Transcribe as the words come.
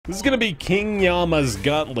This is gonna be King Yama's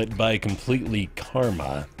Gauntlet by Completely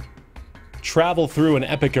Karma. Travel through an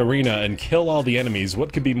epic arena and kill all the enemies.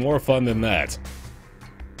 What could be more fun than that?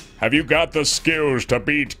 Have you got the skills to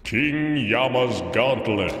beat King Yama's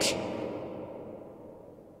Gauntlet?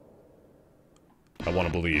 I want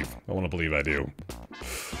to believe. I do.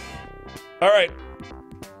 Alright.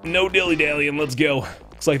 No dilly-dallying, let's go.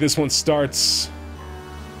 Looks like this one starts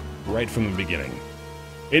right from the beginning.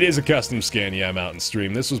 It is a custom scan, yeah, Mountain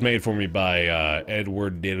Stream. This was made for me by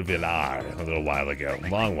Edward de Villar a little while ago. A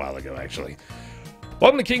long while ago, actually.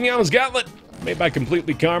 Welcome to King Yama's Gauntlet, made by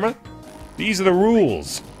Completely Karma. These are the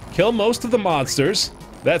rules. Kill most of the monsters.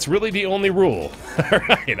 That's really the only rule.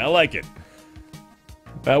 Alright, I like it.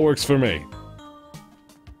 That works for me.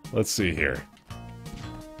 Let's see here.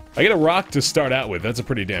 I get a rock to start out with. That's a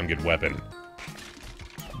pretty damn good weapon.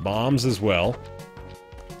 Bombs as well.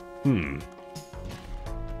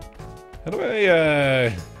 How do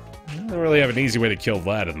I don't really have an easy way to kill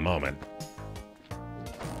that at the moment.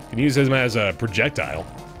 Can use him as a projectile.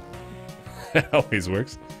 That always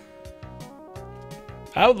works.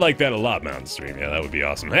 I would like that a lot, Mountain Stream. Yeah, that would be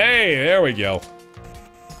awesome. Hey, there we go.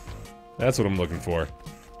 That's what I'm looking for.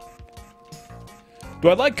 Do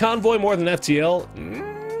I like Convoy more than FTL?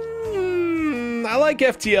 I like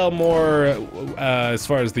FTL more as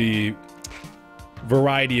far as the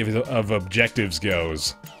variety of objectives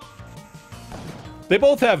goes. They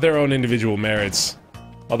both have their own individual merits,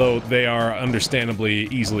 although they are understandably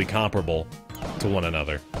easily comparable to one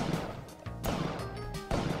another.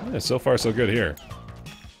 Yeah, so far so good here.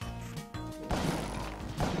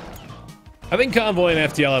 I think Convoy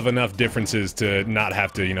and FTL have enough differences to not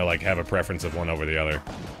have to, you know, like, have a preference of one over the other.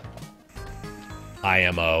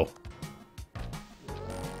 IMO.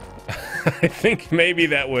 I think maybe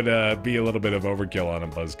that would be a little bit of overkill on a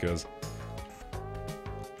Buzzcuzz.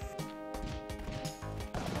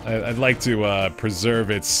 I'd like to preserve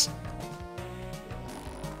its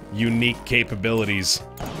unique capabilities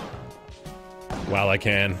while I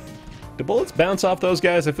can. Do bullets bounce off those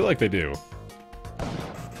guys? I feel like they do.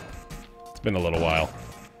 It's been a little while.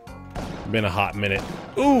 Been a hot minute.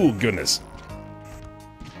 Ooh, goodness.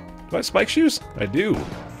 Do I have spike shoes? I do.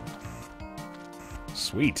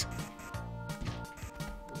 Sweet.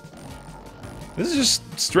 This is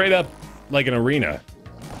just straight up like an arena.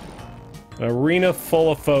 An arena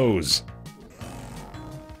full of foes.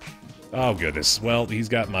 Oh, goodness. Well, he's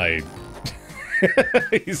got my...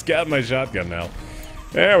 he's got my shotgun now.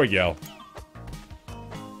 There we go.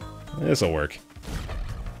 This'll work.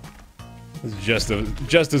 This is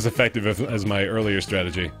just as effective as my earlier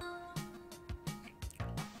strategy.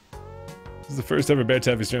 This is the first ever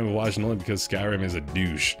BaerTaffy stream I've watched, only because Skyrim is a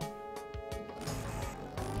douche.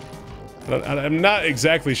 I'm not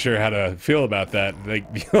exactly sure how to feel about that.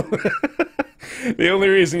 Like, the only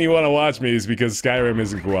reason you want to watch me is because Skyrim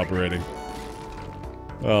isn't cooperating.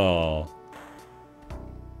 Oh.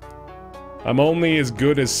 I'm only as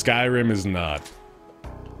good as Skyrim is not.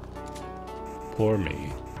 Poor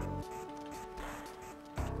me.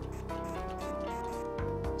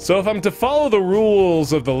 So if I'm to follow the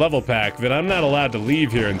rules of the level pack, then I'm not allowed to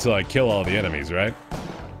leave here until I kill all the enemies, right?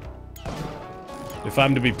 If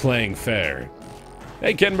I'm to be playing fair.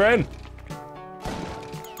 Hey, Ken Bren!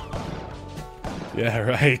 Yeah,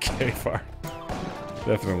 right, K-Far.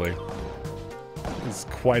 Definitely. It's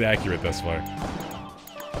quite accurate thus far.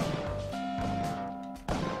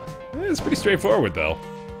 It's pretty straightforward, though.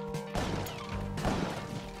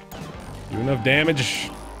 Do enough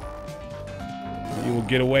damage, you will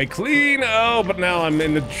get away clean. Oh, but now I'm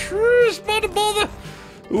in the true spot of bother.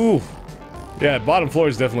 Ooh. Yeah, bottom floor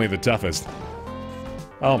is definitely the toughest.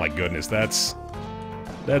 Oh my goodness, that's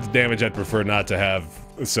damage I'd prefer not to have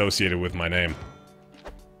associated with my name.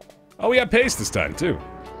 Oh, we got paste this time, too.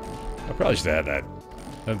 I probably should have had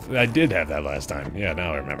that. I did have that last time. Yeah,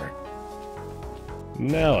 now I remember.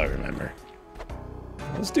 Now I remember.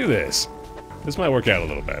 Let's do this. This might work out a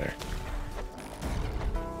little better.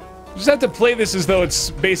 Just have to play this as though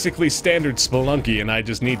it's basically standard Spelunky and I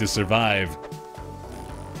just need to survive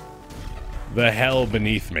the hell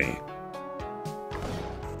beneath me.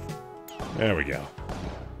 There we go.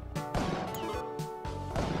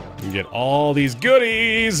 We get all these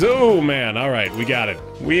goodies! Oh, man. Alright, we got it.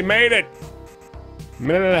 We made it!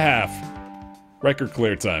 Minute and a half. Record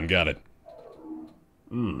clear time. Got it.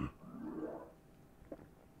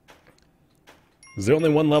 Is there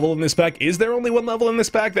only one level in this pack? Is there only one level in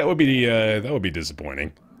this pack? That would be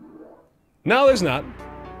disappointing. No, there's not.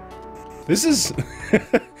 This is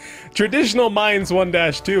traditional Mines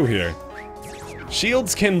 1-2 here.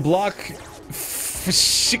 Shields can block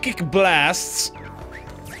psychic blasts,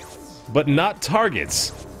 but not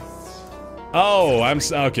targets. Oh,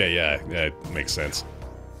 okay, yeah, it makes sense.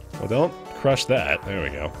 Well, don't crush that. There we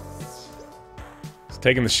go. It's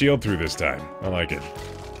taking the shield through this time. I like it.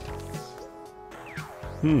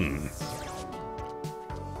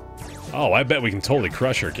 Oh, I bet we can totally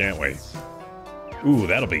crush her, can't we? Ooh,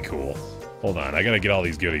 that'll be cool. Hold on, I gotta get all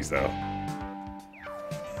these goodies, though.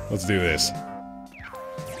 Let's do this.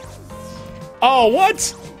 Oh, what?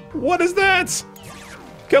 What is that?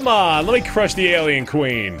 Come on, let me crush the alien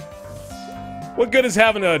queen. What good is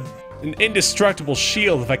having an indestructible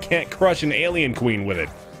shield if I can't crush an alien queen with it?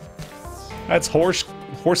 That's horse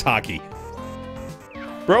hockey.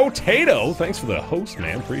 Bro-tato, thanks for the host,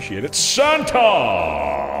 man. Appreciate it.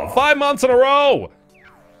 Santa! 5 months in a row!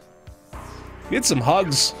 Get some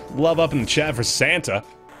hugs. Love up in the chat for Santa.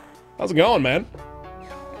 How's it going, man?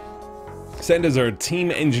 Santa's our team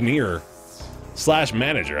engineer /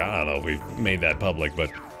 manager. I don't know if we made that public, but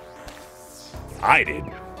I did.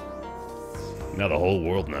 Now the whole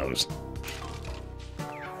world knows.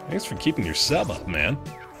 Thanks for keeping your sub up, man.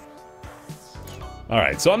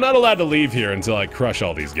 Alright, so I'm not allowed to leave here until I crush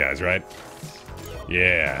all these guys, right?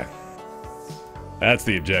 Yeah. That's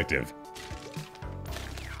the objective.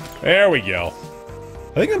 There we go.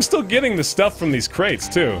 I think I'm still getting the stuff from these crates,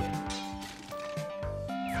 too.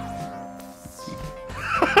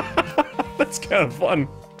 That's kind of fun.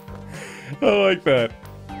 I like that.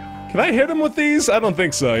 Can I hit him with these? I don't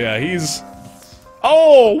think so, yeah, he's...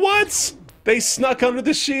 Oh, what? They snuck under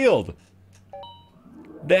the shield.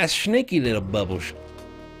 That's sneaky little bubbles.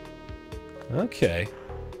 Okay.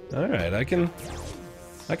 Alright, I can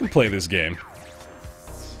play this game.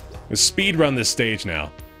 Let's speed run this stage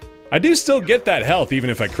now. I do still get that health even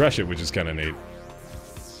if I crush it, which is kind of neat.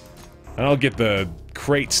 I don't get the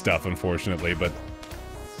crate stuff, unfortunately, but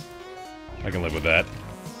I can live with that.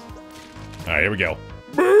 Alright, here we go.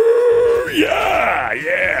 Yeah!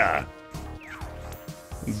 Yeah!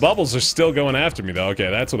 Bubbles are still going after me, though. Okay,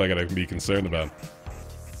 that's what I gotta be concerned about.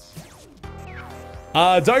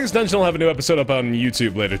 Darkest Dungeon will have a new episode up on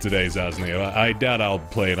YouTube later today, Zazni. I doubt I'll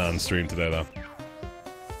play it on stream today, though.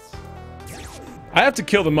 I have to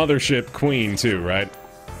kill the mothership queen, too, right?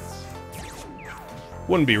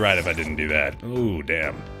 Wouldn't be right if I didn't do that. Ooh,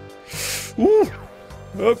 damn. Ooh!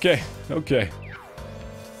 Okay, okay.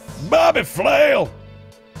 Bobby Flail!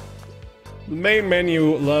 The main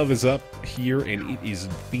menu love is up here, and it is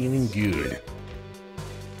feeling good.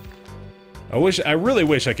 I really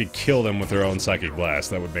wish I could kill them with their own Psychic Blast.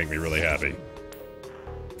 That would make me really happy.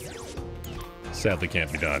 Sadly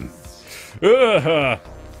can't be done. Ugh.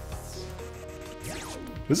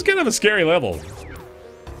 This is kind of a scary level.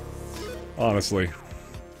 Honestly.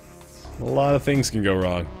 A lot of things can go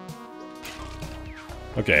wrong.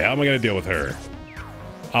 Okay, how am I gonna deal with her?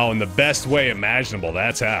 Oh, in the best way imaginable,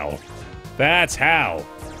 that's how. That's how!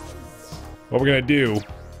 What we're gonna do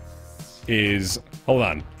is... Hold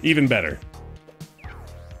on, even better.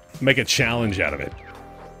 Make a challenge out of it.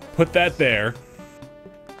 Put that there.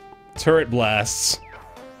 Turret blasts.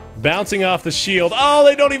 Bouncing off the shield. Oh,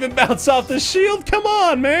 they don't even bounce off the shield! Come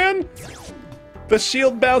on, man! The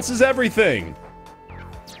shield bounces everything!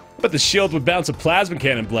 But the shield would bounce a plasma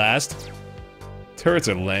cannon blast. Turrets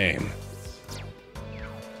are lame.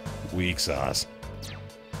 Weak sauce.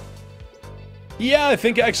 Yeah, I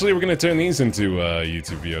think actually we're gonna turn these into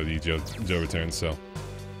YouTube VOD Joe Returns, so...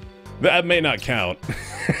 That may not count.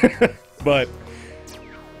 But...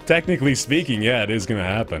 technically speaking, yeah, it is gonna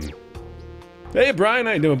happen. Hey, Brian,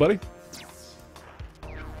 how you doing, buddy?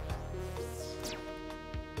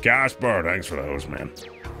 Casper, thanks for the host, man.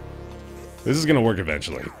 This is gonna work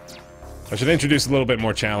eventually. I should introduce a little bit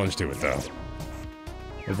more challenge to it, though.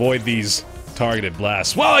 Avoid these targeted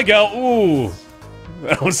blasts. While I go! Ooh!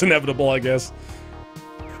 That was inevitable, I guess.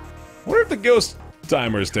 I wonder if the ghost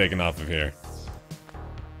timer is taken off of here.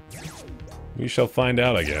 We shall find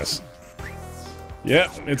out, I guess.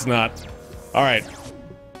 Yep, it's not. Alright.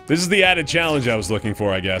 This is the added challenge I was looking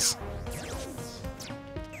for, I guess.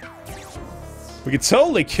 We could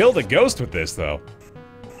totally kill the ghost with this, though.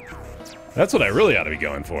 That's what I really ought to be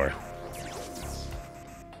going for.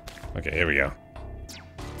 Okay, here we go.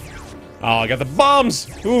 Oh, I got the bombs!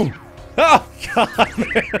 Ooh! Oh, God,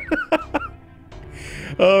 man!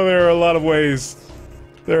 Oh, there are a lot of ways.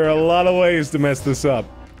 There are a lot of ways to mess this up.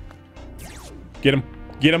 Get him!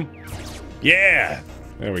 Get him! Yeah!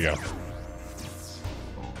 There we go.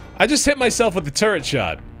 I just hit myself with the turret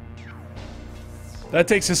shot. That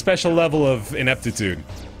takes a special level of ineptitude.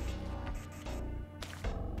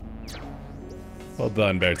 Well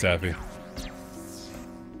done, BaerTaffy.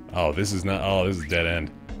 Oh, this is not... Oh, this is a dead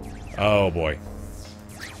end. Oh, boy.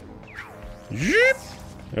 There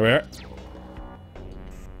we are.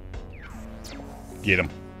 Get him.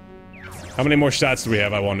 How many more shots do we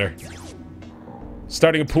have, I wonder?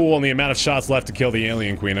 Starting a pool on the amount of shots left to kill the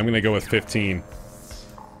alien queen. I'm gonna go with 15.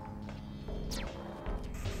 This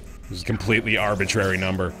is a completely arbitrary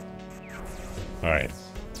number. Alright.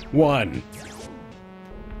 1.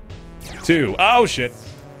 2. Oh, shit.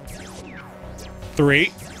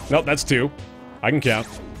 3. Nope, that's 2. I can count.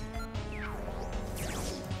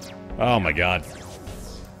 Oh my god.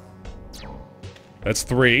 That's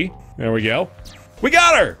 3. There we go. We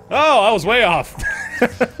got her! Oh, I was way off.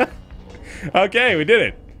 Okay, we did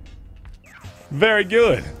it. Very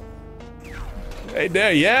good. Hey,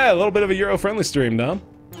 there, yeah, a little bit of a Euro-friendly stream, Dom.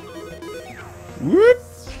 Whoop!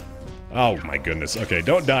 Oh my goodness. Okay,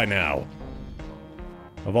 don't die now.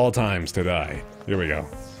 Of all times to die. Here we go.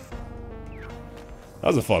 That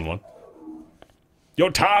was a fun one. Yo,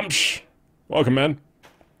 Tomsh! Welcome, man.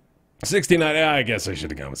 69. Yeah, I guess I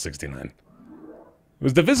should have gone with 69. It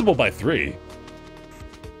was divisible by 3.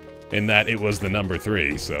 In that it was the number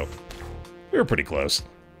 3, so we were pretty close.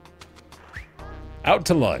 Out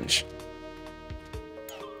to lunch.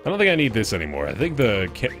 I don't think I need this anymore. I think the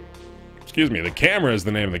the camera is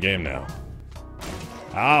the name of the game now.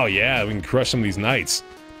 Oh yeah, we can crush some of these knights.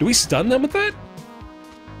 Do we stun them with that?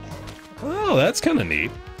 Oh, that's kind of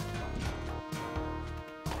neat.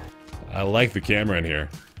 I like the camera in here.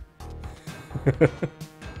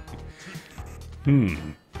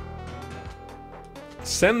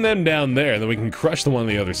 Send them down there, then we can crush the one on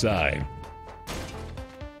the other side.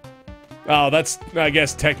 Oh, that's, I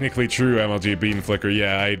guess, technically true, MLG Bean Flicker.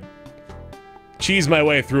 Yeah, I cheesed my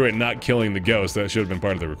way through it not killing the ghost. That should have been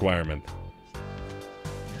part of the requirement.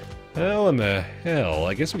 Hell in the hell.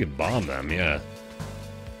 I guess we could bomb them, yeah.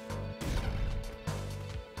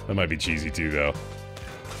 That might be cheesy too, though.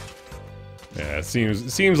 Yeah, it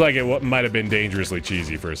seems like it might have been dangerously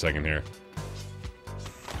cheesy for a second here.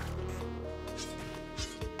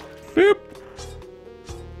 Boop!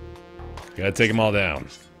 Gotta take them all down.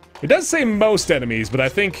 It does say most enemies, but I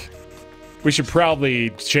think we should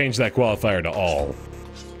probably change that qualifier to all.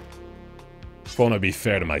 If I want to be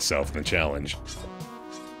fair to myself in the challenge.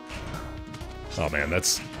 Oh man,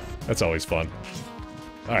 that's always fun.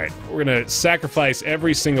 Alright, we're gonna sacrifice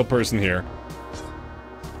every single person here.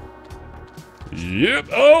 Yep.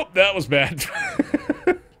 Oh, that was bad.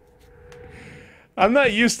 I'm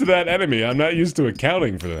not used to that enemy. I'm not used to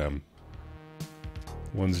accounting for them.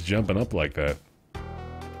 One's jumping up like that.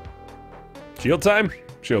 Shield time?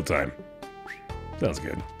 Shield time. Sounds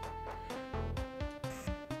good.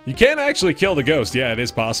 You can actually kill the ghost. Yeah, it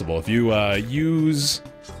is possible. If you use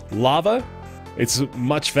lava, it's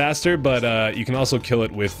much faster, but you can also kill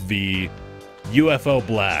it with the UFO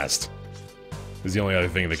blast. Is the only other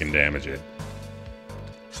thing that can damage it.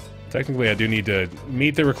 Technically, I do need to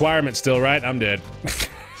meet the requirement still, right? I'm dead.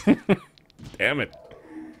 Damn it.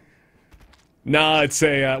 Nah, it's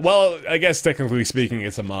a, well, I guess technically speaking,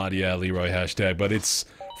 it's a mod, yeah, Leroy hashtag, but it's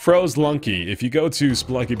Spelunky. If you go to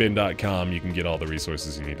spelunkybin.com, you can get all the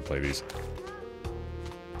resources you need to play these.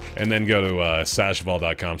 And then go to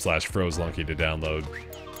sashval.com/frozelunky to download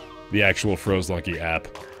the actual Frozelunky app.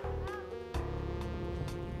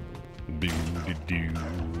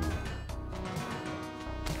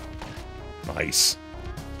 Nice.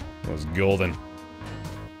 That was golden.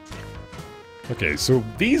 Okay, so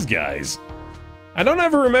these guys... I don't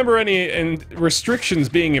ever remember any restrictions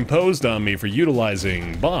being imposed on me for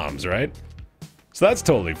utilizing bombs, right? So that's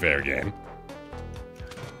totally fair game.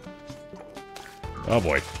 Oh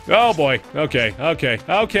boy. Oh boy. Okay, okay,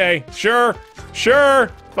 okay. Sure.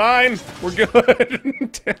 Sure. Fine. We're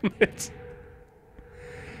good. Damn it.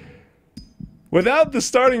 Without the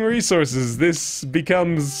starting resources, this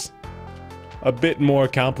becomes a bit more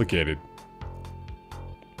complicated.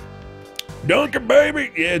 Dunker,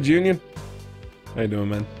 baby! Yeah, Junior. How you doing,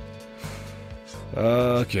 man?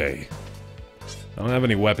 Okay. I don't have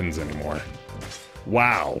any weapons anymore.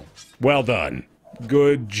 Wow. Well done.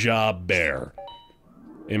 Good job, Baer.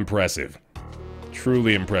 Impressive.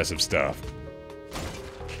 Truly impressive stuff.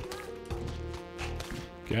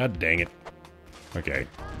 God dang it. Okay.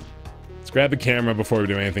 Let's grab the camera before we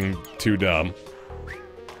do anything too dumb.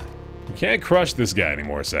 We can't crush this guy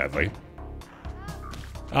anymore, sadly.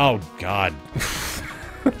 Oh, God.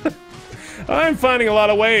 I'm finding a lot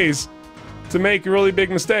of ways to make really big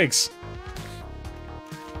mistakes.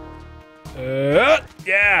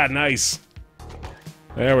 Yeah, nice.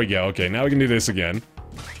 There we go. Okay, now we can do this again.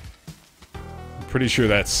 I'm pretty sure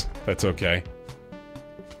that's okay.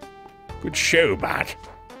 Good show, bot.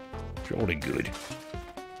 Jolly good.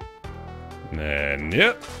 And then,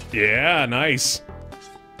 yep. Yeah, nice.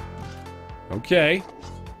 Okay.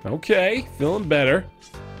 Okay, feeling better.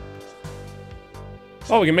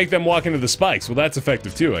 Oh, we can make them walk into the spikes. Well, that's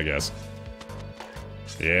effective too, I guess.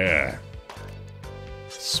 Yeah.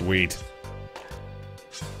 Sweet.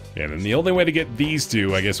 Yeah, then the only way to get these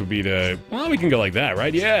two, I guess, would be to... Well, we can go like that,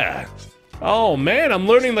 right? Yeah. Oh, man, I'm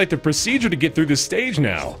learning, like, the procedure to get through this stage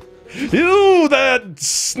now. Ew,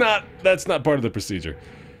 that's not part of the procedure.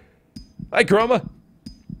 Hi, Chroma.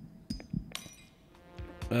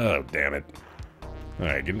 Oh, damn it.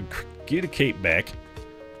 Alright, get a cape back.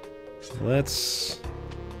 Let's...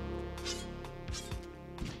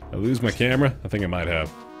 I lose my camera? I think I might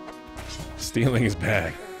have. Stealing his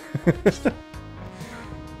bag.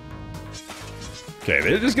 Okay,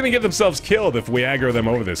 they're just gonna get themselves killed if we aggro them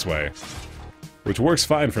over this way. Which works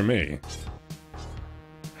fine for me.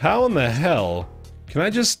 How in the hell... Can I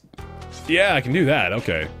just... Yeah, I can do that,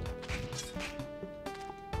 okay.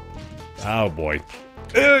 Oh boy.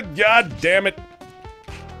 Ugh, God damn it!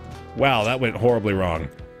 Wow, that went horribly wrong.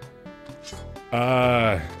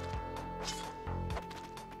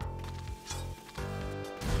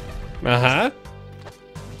 Uh-huh.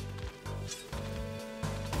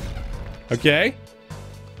 Okay.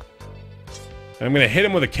 I'm gonna hit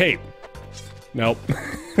him with a cape. Nope.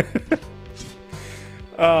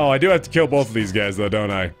 Oh, I do have to kill both of these guys, though, don't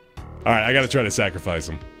I? Alright, I gotta try to sacrifice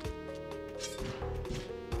them.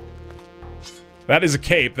 That is a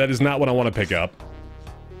cape. That is not what I want to pick up.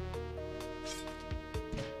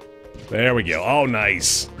 There we go. Oh,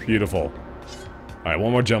 nice. Beautiful. Alright,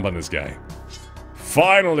 one more jump on this guy.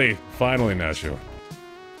 Finally! Finally, Nashu.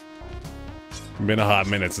 It's been a hot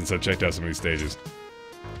minute since I checked out some of these stages.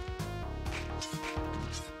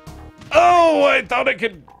 Oh, I thought I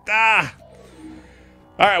could... Ah!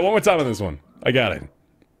 Alright, one more time on this one. I got it.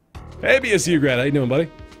 Hey, BSU grad. How you doing, buddy?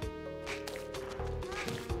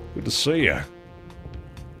 Good to see ya.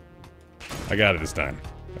 I got it this time.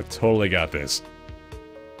 I totally got this.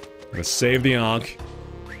 I'm gonna save the Ankh.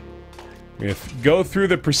 I'm gonna go through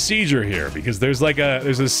the procedure here, because there's like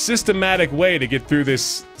there's a systematic way to get through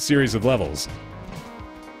this series of levels.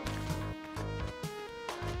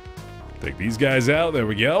 Take these guys out, there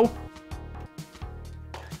we go.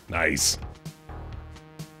 Nice.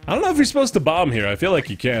 I don't know if you're supposed to bomb here, I feel like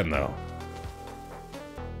you can, though.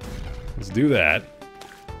 Let's do that.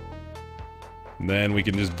 And then we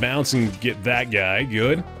can just bounce and get that guy,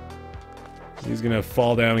 good. He's gonna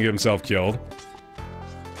fall down and get himself killed.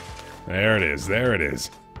 There it is, there it is.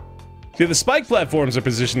 See, the spike platforms are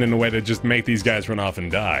positioned in a way to just make these guys run off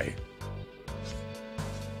and die.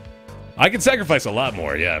 I could sacrifice a lot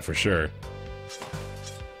more, yeah, for sure.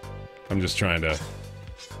 I'm just trying to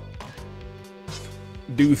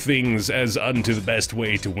do things as unto the best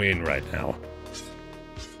way to win right now.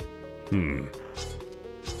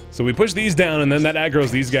 So we push these down, and then that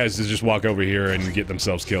aggroes these guys to just walk over here and get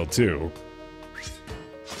themselves killed, too.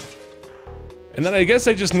 And then I guess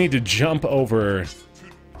I just need to jump over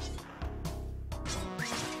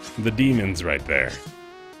the demons right there.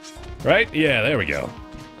 Right? Yeah, there we go.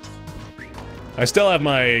 I still have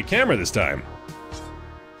my camera this time.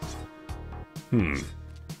 I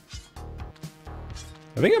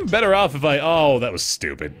think I'm better off if I... Oh, that was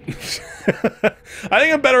stupid. I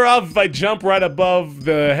think I'm better off if I jump right above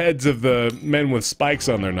the heads of the men with spikes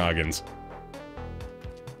on their noggins.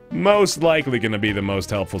 Most likely gonna be the most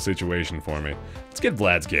helpful situation for me. Let's get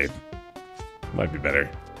Vlad's cape. Might be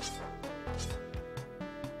better.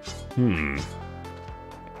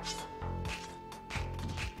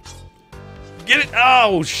 Get it!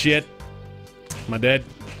 Oh, shit. Am I dead?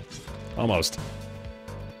 Almost.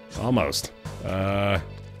 Almost. Oh,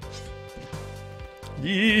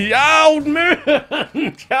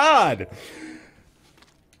 man! God!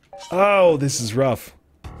 Oh, this is rough.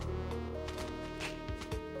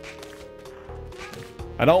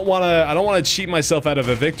 I don't wanna cheat myself out of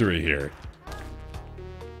a victory here.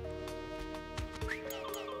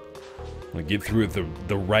 I'm gonna get through it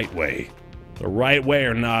the right way. The right way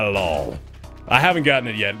or not at all. I haven't gotten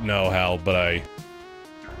it yet, no, Hal, but I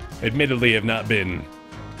admittedly have not been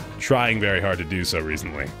trying very hard to do so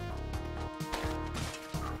recently.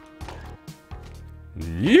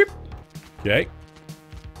 Yep. Okay.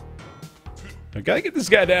 I gotta get this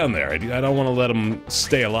guy down there. I don't want to let him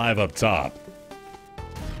stay alive up top.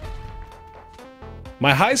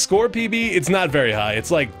 My high score PB, it's not very high. It's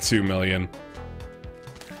like 2 million.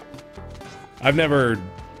 I've never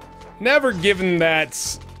given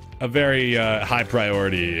that a very high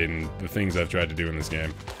priority in the things I've tried to do in this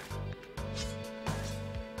game.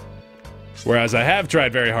 Whereas I have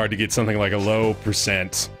tried very hard to get something like a low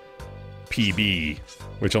percent PB,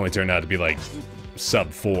 which only turned out to be like sub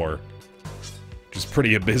 4. Which is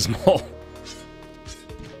pretty abysmal.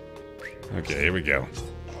 Okay, here we go.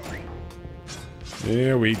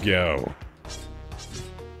 There we go.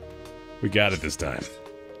 We got it this time.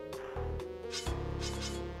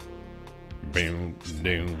 Boom,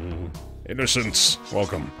 doom. Innocence,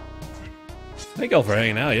 welcome. Thank y'all for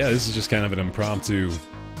hanging out. Yeah, this is just kind of an impromptu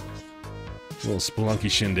little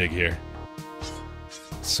Spelunky shindig here.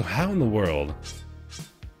 So how in the world?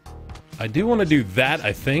 I do want to do that,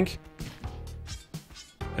 I think.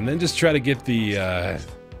 And then just try to get the,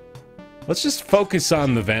 let's just focus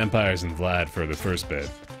on the vampires and Vlad for the first bit.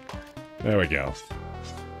 There we go.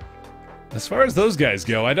 As far as those guys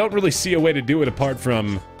go, I don't really see a way to do it apart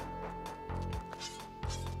from...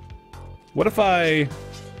 What if I...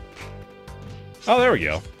 Oh, there we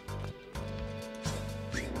go.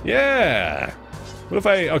 Yeah! What if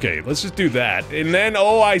I... Okay, let's just do that. And then,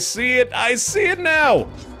 oh, I see it! I see it now!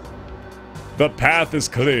 The path is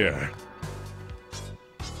clear.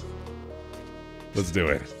 Let's do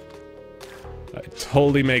it. It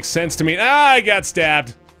totally makes sense to me. Ah, I got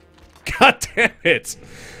stabbed! God damn it!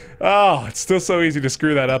 Oh, it's still so easy to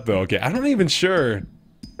screw that up, though. Okay, I'm not even sure.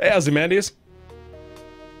 Hey, Ozymandias.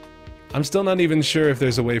 I'm still not even sure if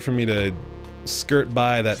there's a way for me to skirt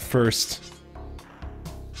by that first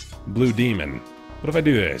blue demon. What if I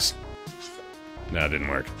do this? No, it didn't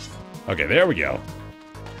work. Okay, there we go.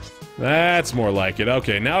 That's more like it.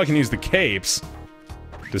 Okay, now I can use the capes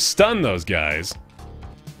to stun those guys.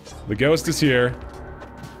 The ghost is here.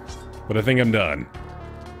 But I think I'm done.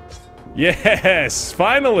 Yes!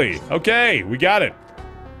 Finally! Okay, we got it.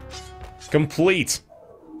 Complete.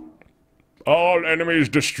 All enemies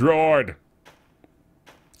destroyed.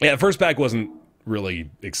 Yeah, first pack wasn't really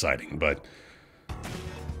exciting, but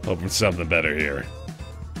hoping for something better here.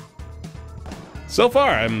 So far,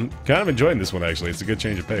 I'm kind of enjoying this one, actually. It's a good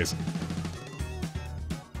change of pace.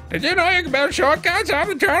 Did you know you can build shortcuts? I'm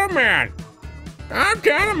the tunnel man. I'm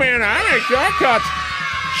tunnel man. I make shortcuts.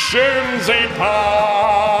 Shinzy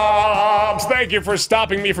Pops! Thank you for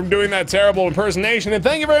stopping me from doing that terrible impersonation, and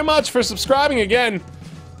thank you very much for subscribing again.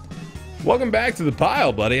 Welcome back to the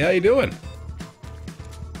pile, buddy. How you doing?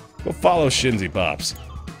 Go follow Shinzy Pops.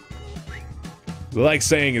 I like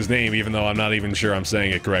saying his name, even though I'm not even sure I'm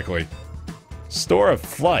saying it correctly. Store of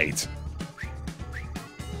Flight.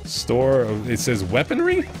 Store of... It says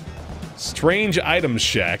weaponry? Strange Items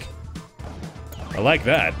Shack. I like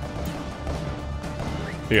that.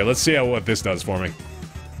 Here, let's see what this does for me.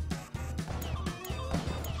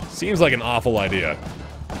 Seems like an awful idea.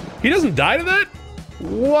 He doesn't die to that?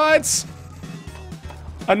 What?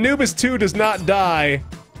 Anubis 2 does not die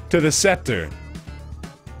to the scepter.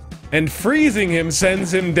 And freezing him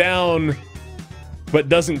sends him down, but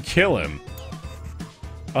doesn't kill him.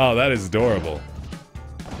 Oh, that is adorable.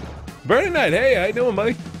 Burning Knight, hey, how you doing,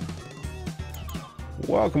 buddy?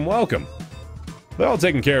 Welcome, welcome. They're all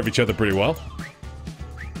taking care of each other pretty well.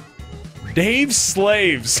 Dave's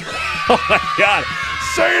Slaves. Oh my god.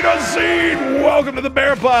 Saint Scene! Welcome to the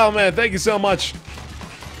Bear Pile, man. Thank you so much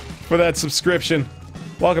for that subscription.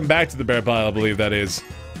 Welcome back to the Bear Pile, I believe that is.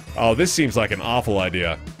 Oh, this seems like an awful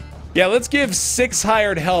idea. Yeah, let's give 6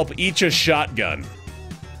 hired help each a shotgun.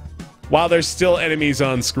 While there's still enemies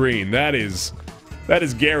on screen. That is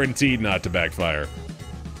guaranteed not to backfire.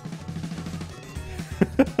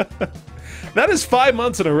 That is 5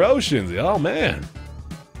 months in a row, Shinzy. Oh, man.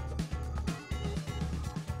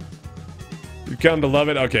 You come to love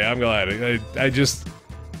it? Okay, I'm glad.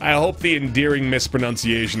 I hope the endearing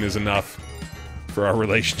mispronunciation is enough for our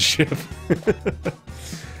relationship.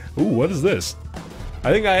 Ooh, what is this?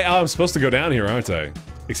 I think I'm supposed to go down here, aren't I?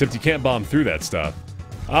 Except you can't bomb through that stuff.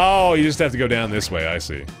 Oh, you just have to go down this way, I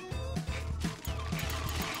see.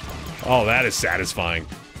 Oh, that is satisfying.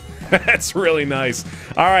 That's really nice.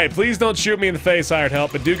 Alright, please don't shoot me in the face, hired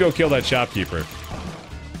help, but do go kill that shopkeeper.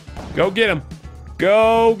 Go get him.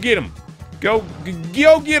 Go get him. Go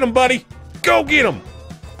get him, buddy. Go get him.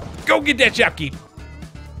 Go get that shopkeeper.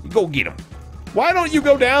 Go get him. Why don't you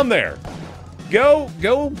go down there?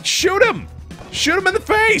 Go shoot him. Shoot him in the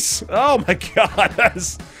face. Oh my god,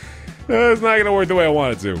 that's not gonna work the way I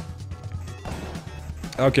want it to.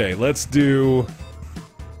 Okay, let's do...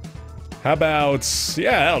 How about...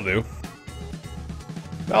 Yeah, that'll do.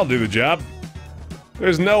 That'll do the job.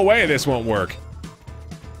 There's no way this won't work.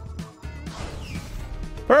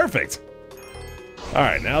 Perfect.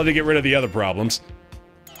 Alright, now to get rid of the other problems.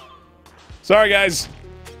 Sorry, guys.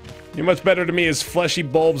 You're much better to me as fleshy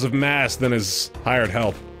bulbs of mass than as hired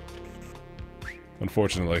help.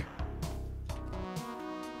 Unfortunately.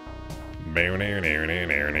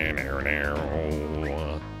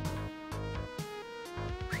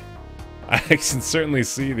 I can certainly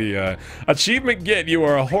see the, achievement get, you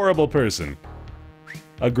are a horrible person.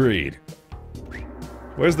 Agreed.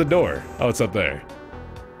 Where's the door? Oh, it's up there.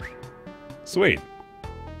 Sweet.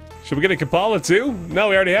 Should we get a Kapala too? No,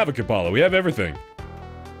 we already have a Kapala. We have everything.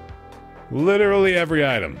 Literally every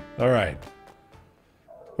item. Alright.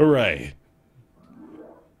 Hooray.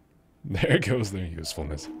 There goes their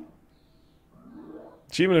usefulness.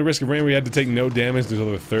 Achievement at risk of rain, we had to take no damage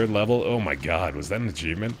until the 3rd level. Oh my god, was that an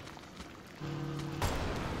achievement?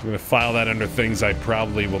 I'm gonna file that under things I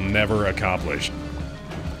probably will never accomplish.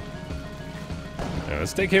 Yeah,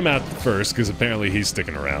 let's take him out first, because apparently he's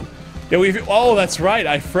sticking around. Yeah, oh, that's right,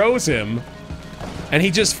 I froze him. And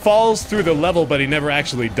he just falls through the level, but he never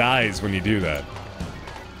actually dies when you do that.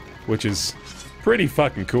 Which is pretty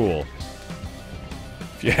fucking cool.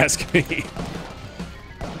 If you ask me.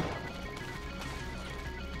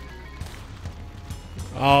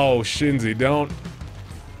 Oh, Shinzi, don't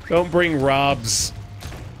bring Rob's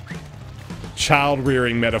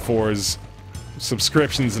child-rearing metaphors,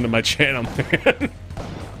 subscriptions into my channel, man.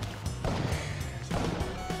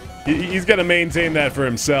 He's gonna maintain that for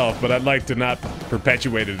himself, but I'd like to not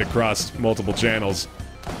perpetuate it across multiple channels,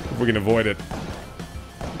 if we can avoid it.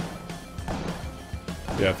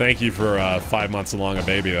 Yeah, thank you for 5 months along a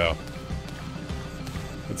baby, though.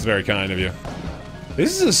 That's very kind of you.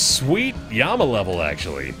 This is a sweet Yama level,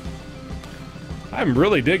 actually. I'm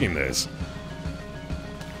really digging this.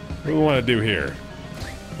 What do we want to do here?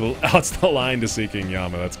 Oh, it's the line to Seeking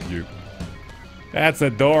Yama. That's cute. That's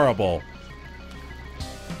adorable.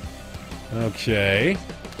 Okay.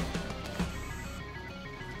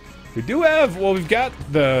 We do have... Well, we've got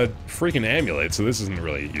the freaking amulet, so this isn't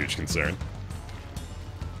really a huge concern.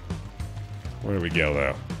 Where do we go,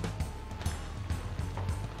 though?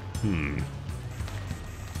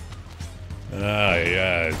 Ah,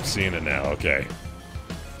 yeah, I'm seeing it now. Okay.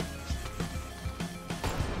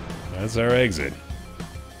 That's our exit.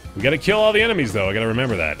 We gotta kill all the enemies, though. I gotta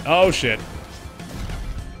remember that. Oh, shit.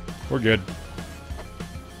 We're good.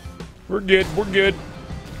 We're good. We're good.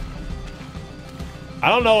 I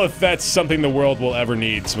don't know if that's something the world will ever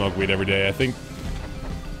need, smoke weed every day. I think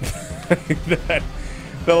that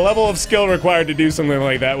the level of skill required to do something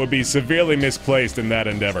like that would be severely misplaced in that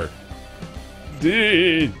endeavor.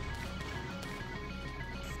 Dude.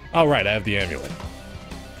 Oh, right, I have the amulet.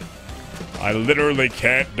 I literally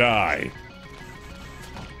can't die.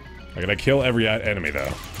 I gotta kill every enemy,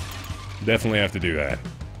 though. Definitely have to do that.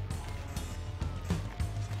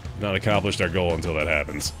 Not accomplished our goal until that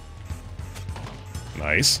happens.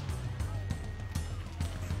 Nice.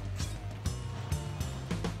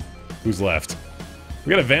 Who's left?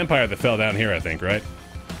 We got a vampire that fell down here, I think, right?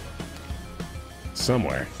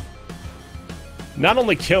 Somewhere. Not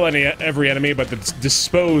only kill every enemy, but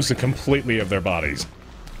dispose completely of their bodies.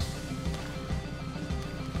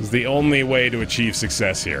 Is the only way to achieve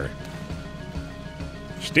success here.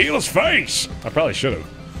 Steal his face! I probably should have.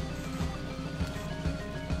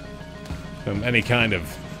 Any kind of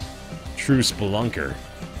true spelunker.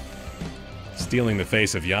 Stealing the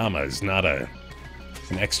face of Yama is not an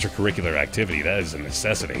extracurricular activity, that is a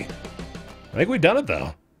necessity. I think we've done it,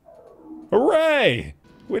 though. Hooray!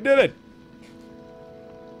 We did it!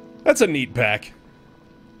 That's a neat pack.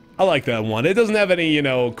 I like that one. It doesn't have any, you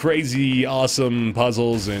know, crazy, awesome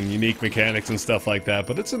puzzles and unique mechanics and stuff like that,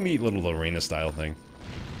 but it's a neat little arena-style thing.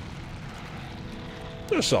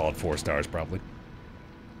 They're a solid 4 stars, probably.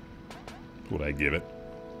 That's what I give it.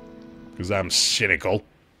 Because I'm cynical.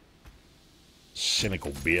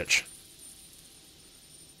 Cynical bitch.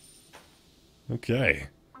 Okay.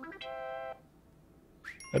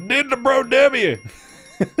 I did the bro W!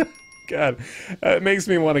 God, it makes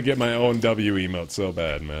me want to get my own W emote so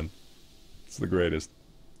bad, man. It's the greatest.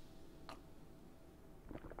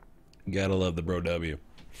 Gotta love the bro W.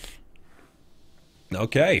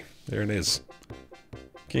 Okay, there it is.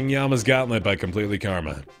 King Yama's Gauntlet by Completely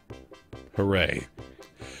Karma. Hooray.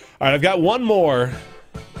 Alright, I've got one more.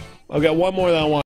 I've got one more that I want.